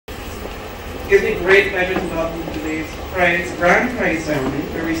gives me great pleasure to welcome today's grand prize ceremony,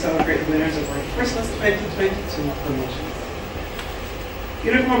 where we celebrate the winners of our Christmas 2022 promotions.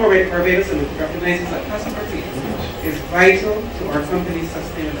 Unicomer Barbados Ltd recognizes that customer engagement is vital to our company's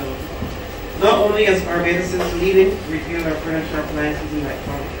sustainability, not only as Barbados' leading retailer of furniture, appliances, and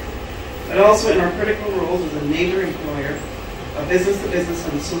electronics, but also in our critical roles as a major employer, a business-to-business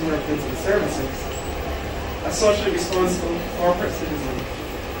consumer of goods and services, a socially responsible corporate citizen,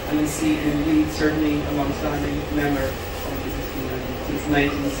 and indeed certainly a long-standing member of the business community since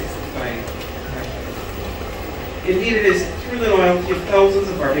 1965. Indeed, it is through the loyalty of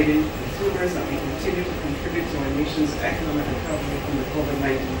thousands of Barbadian consumers that we continue to contribute to our nation's economic recovery from the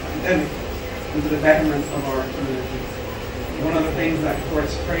COVID-19 pandemic and to the betterment of our communities. One of the things that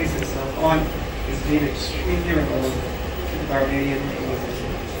Quartz prides itself on is being extremely relevant to the Barbadian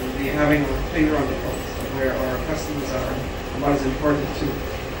community and having our finger on the pulse of where our customers are and what is important to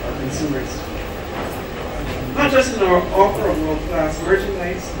our consumers. Not just in our offer of world-class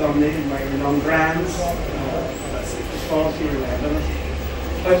merchandise dominated by renowned brands, quality and reliability,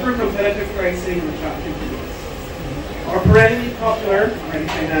 but through competitive pricing and attractive deals. Our perennially popular ready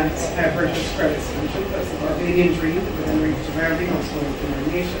finance purchase credit solution, that's the Barbadian dream within reach of every household in our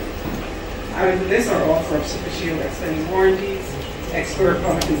nation. Added to this, our offer of Super Shield extended warranties, expert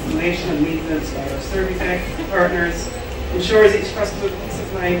product installation and maintenance by our service partners, ensures each customer peace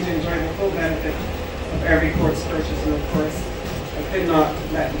of mind to enjoy the full benefit of every Quartz purchase. And of course, I could not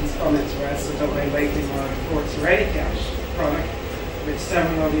let these comments rest without highlighting our Quartz Ready Cash product, which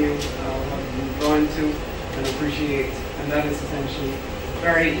several of you have been drawn to and appreciate. And that is essentially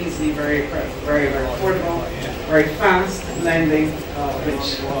very easy, very affordable, very fast lending, which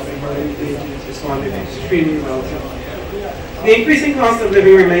is responding extremely well to. The increasing cost of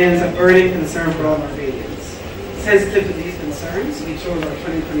living remains a burning concern for all Barbadians. Sensitive to these concerns, we chose our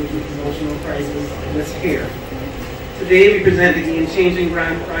 2022 promotional prizes this year. Today we present the game-changing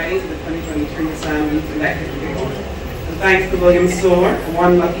grand prize, the 2023 Nissan Leaf electric vehicle. And thanks to William Solar,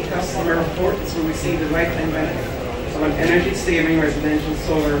 one lucky customer report will receive the lifetime benefit of an energy-saving residential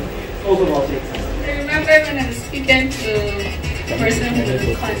solar photovoltaic system. I remember when I was speaking to the person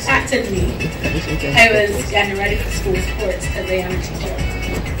who contacted me, I was getting ready for school sports because I am a teacher.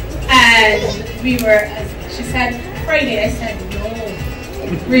 And we were, as she said, Friday. I said, no.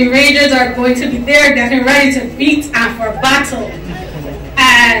 We Rangers are going to be there getting ready to beat and for battle.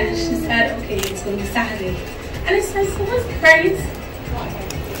 And she said, okay, it's going to be Saturday. And I said, so what's the prize?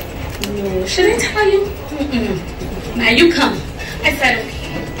 No, should I tell you? Now you come. I said,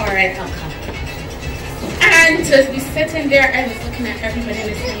 okay, all right, I'll come. And to be sitting there, I was looking at everybody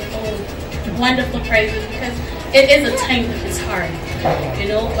and saying, oh, wonderful prizes, because it is a time that is hard, you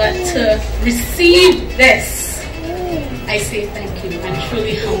know, but to receive this, I say thank you. I'm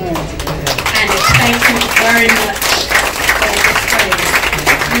truly humbled and thank you very much for this prize.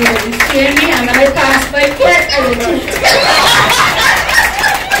 You will be seeing me, and when I pass by Quartz, I will